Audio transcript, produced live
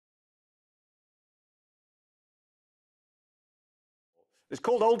It's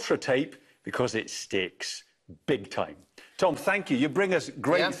called Ultra Tape because it sticks big time. Tom, thank you. You bring us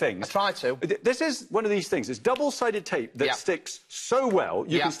great things. I try to. This is one of these things. It's double-sided tape that sticks so well,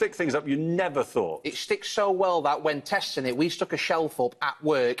 you can stick things up you never thought. It sticks so well that when testing it, we stuck a shelf up at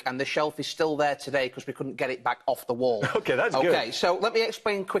work, and the shelf is still there today because we couldn't get it back off the wall. OK, that's good. OK, so let me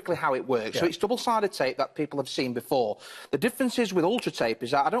explain quickly how it works. So it's double-sided tape that people have seen before. The difference is with Ultra Tape is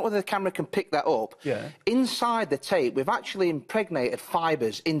that, I don't know whether the camera can pick that up, inside the tape, we've actually impregnated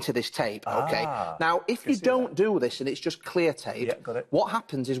fibres into this tape, OK? Now, if you don't do this and it's just clear tape, what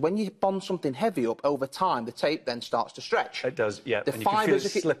happens is when you bond something heavy up over time, the tape then starts to stretch. It does, yeah. The and fibres you can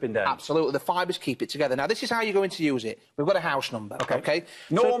feel it slipping down. Absolutely, the fibres keep it together. Now, this is how you're going to use it. We've got a house number, OK?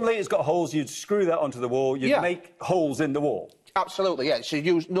 Normally, it's got holes. You'd screw that onto the wall. You'd make holes in the wall. Absolutely, yeah. So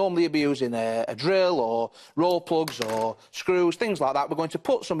normally you'd be using a drill or roll plugs or screws, things like that. We're going to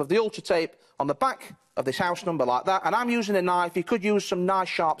put some of the Ultra Tape on the back of this house number like that. And I'm using a knife. You could use some nice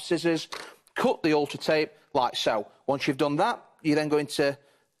sharp scissors. Cut the Ultra Tape like so. Once you've done that, you're then going to...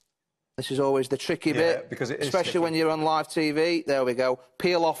 This is always the tricky bit, because it is especially when you're on live TV. There we go.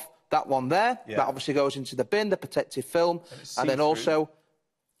 Peel off that one there. That obviously goes into the bin, the protective film, and then also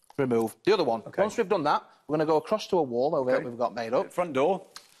remove the other one. Once we've done that, we're going to go across to a wall over there that we've got made up. Front door.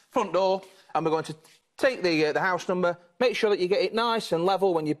 Front door, and we're going to take the house number, make sure that you get it nice and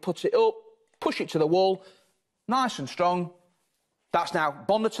level when you put it up, push it to the wall, nice and strong. That's now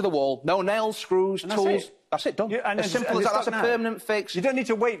bonded to the wall. No nails, screws, tools. That's it, done. As simple as that. That's a permanent fix. You don't need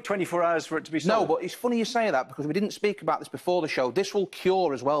to wait 24 hours for it to be solid. No, but it's funny you say that because we didn't speak about this before the show. This will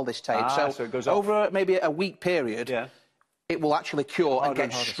cure as well, this tape. So it goes over maybe a week period, it will actually cure and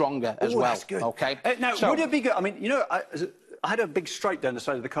get stronger as well. That's good. OK? Now, would it be good? I mean, you know, I had a big stripe down the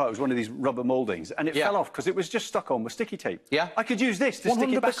side of the car. It was one of these rubber mouldings, and it fell off because it was just stuck on with sticky tape. I could use this to stick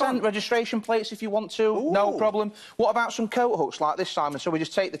it back on. 100% registration plates if you want to. No problem. What about some coat hooks like this, Simon? So we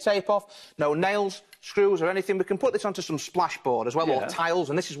just take the tape off, no nails, screws or anything. We can put this onto some splashboard as well, or tiles,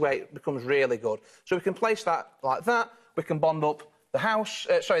 and this is where it becomes really good. So we can place that like that. We can bond up the house,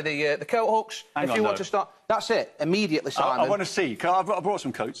 the coat hooks. If you want to start, that's it. Immediately, Simon. I want to see. I brought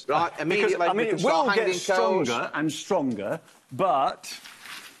some coats. Right, immediately. Because, I mean, it will get stronger and stronger, but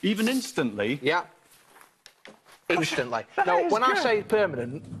even instantly. Instantly. Now, when I say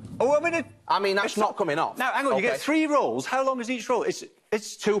permanent, I mean that's not coming off. Now, hang on. You get 3 rolls. How long is each roll? It's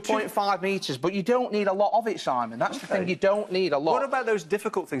 2.5 metres, but you don't need a lot of it, Simon. That's the thing, you don't need a lot. What about those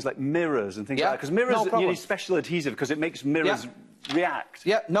difficult things like mirrors and things like that? Because mirrors you need special adhesive because it makes mirrors react.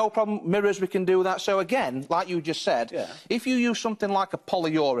 No problem. Mirrors, we can do that. So again, like you just said, if you use something like a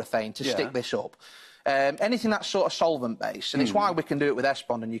polyurethane to stick this up, anything that's sort of solvent-based, and it's why we can do it with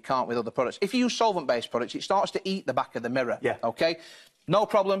S-Bond and you can't with other products. If you use solvent-based products, it starts to eat the back of the mirror, OK? No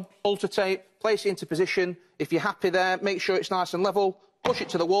problem. Ultra Tape, place it into position. If you're happy there, make sure it's nice and level. Push it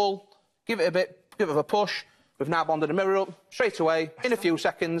to the wall, give it a push. We've now bonded the mirror up straight away, in a few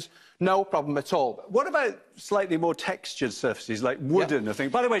seconds, no problem at all. What about slightly more textured surfaces, like wooden, I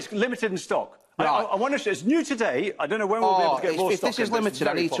think? By the way, it's limited in stock. I want to show, it's new today. I don't know when we'll be able to get more stock. If this is limited,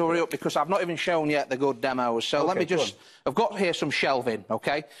 I need to hurry up because I've not even shown yet the good demos. So let me just... I've got here some shelving,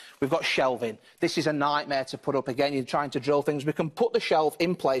 OK? We've got shelving. This is a nightmare to put up. Again, you're trying to drill things. We can put the shelf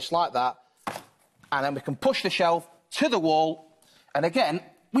in place like that, and then we can push the shelf to the wall. And again,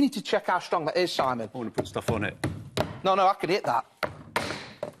 we need to check how strong that is, Simon. I want to put stuff on it. No, I can hit that.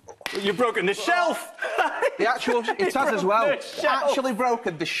 You've broken the shelf! It has as well. It's actually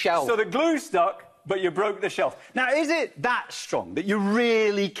broken the shelf. So the glue stuck, but you broke the shelf. Now, is it that strong that you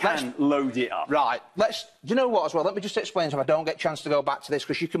really can load it up? Right. Do you know what, as well? Let me just explain so I don't get a chance to go back to this,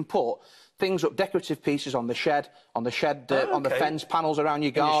 because you can put things up, decorative pieces on the shed, on the fence panels around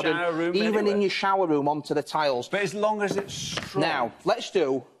your garden, even in your shower room onto the tiles. But as long as it's strong. Now, let's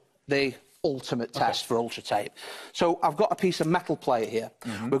do the ultimate test for Ultra Tape. So I've got a piece of metal plate here.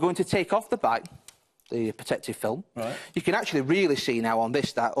 We're going to take off the back, the protective film. You can actually really see now on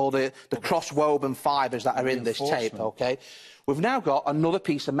this that all the cross-woven fibres that are in this tape, OK? We've now got another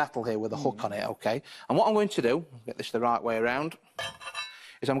piece of metal here with a hook on it, OK? And what I'm going to do, get this the right way around,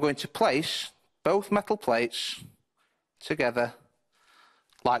 is I'm going to place both metal plates together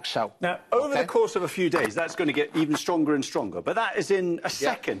like so. Now, over the course of a few days, that's going to get even stronger and stronger, but that is in a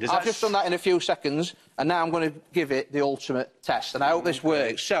second. I've just done that in a few seconds, and now I'm going to give it the ultimate test, and I hope this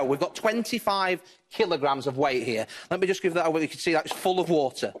works. So, we've got 25 kilograms of weight here. Let me just give that away. You can see that it's full of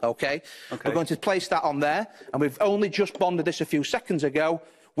water, OK? We're going to place that on there, and we've only just bonded this a few seconds ago.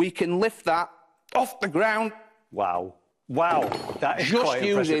 We can lift that off the ground. Wow. Wow, that is quite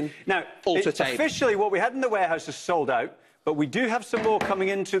impressive. Just using now, Ultra Tape. Officially, what we had in the warehouse is sold out. But we do have some more coming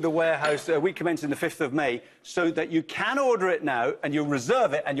into the warehouse week commencing the 5th of May, so that you can order it now and you'll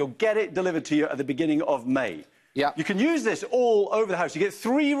reserve it and you'll get it delivered to you at the beginning of May. Yeah. You can use this all over the house. You get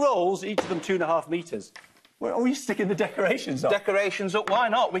 3 rolls, each of them 2.5 metres. Where are we sticking the decorations up? Decorations up, why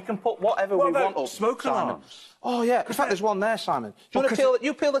not? We can put whatever we want up. Smoke alarms? Oh, yeah. In fact, there's one there, Simon. Do you want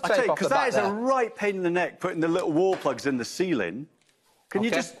to peel the tape off the back there? Because that is a right pain in the neck, putting the little wall plugs in the ceiling. Can you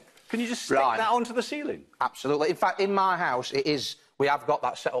just stick that onto the ceiling? Absolutely. In fact, in my house, we have got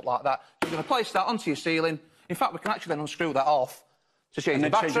that set up like that. You're going to place that onto your ceiling. In fact, we can actually then unscrew that off to change the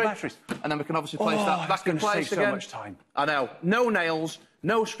batteries. And then we can obviously place that back in place again. So much time. I know. No nails,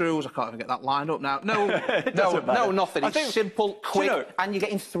 no screws. I can't even get that lined up now. No, no, nothing. It's simple, quick, and you're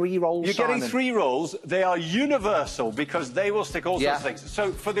getting 3 rolls. You're getting 3 rolls. They are universal because they will stick all sorts of things.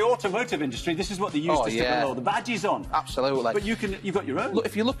 So for the automotive industry, this is what they use to stick all the badges on. Absolutely. But you've got your own. Look,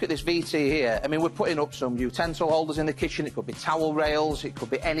 if you look at this VT here, I mean, we're putting up some utensil holders in the kitchen. It could be towel rails. It could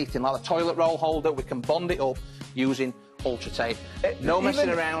be anything like a toilet roll holder. We can bond it up using Ultra Tape. No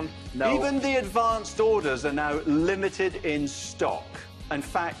messing around. No. Even the advanced orders are now limited in stock. In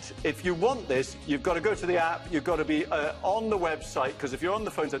fact, if you want this, you've got to go to the app, you've got to be on the website, because if you're on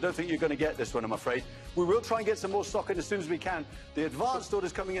the phones, I don't think you're going to get this one, I'm afraid. We will try and get some more stock in as soon as we can. The advanced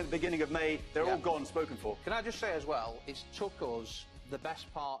orders coming in at the beginning of May, they're all gone, spoken for. Can I just say as well, it's took us the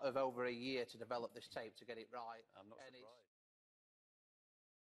best part of over a year to develop this tape to get it right. I'm not surprised.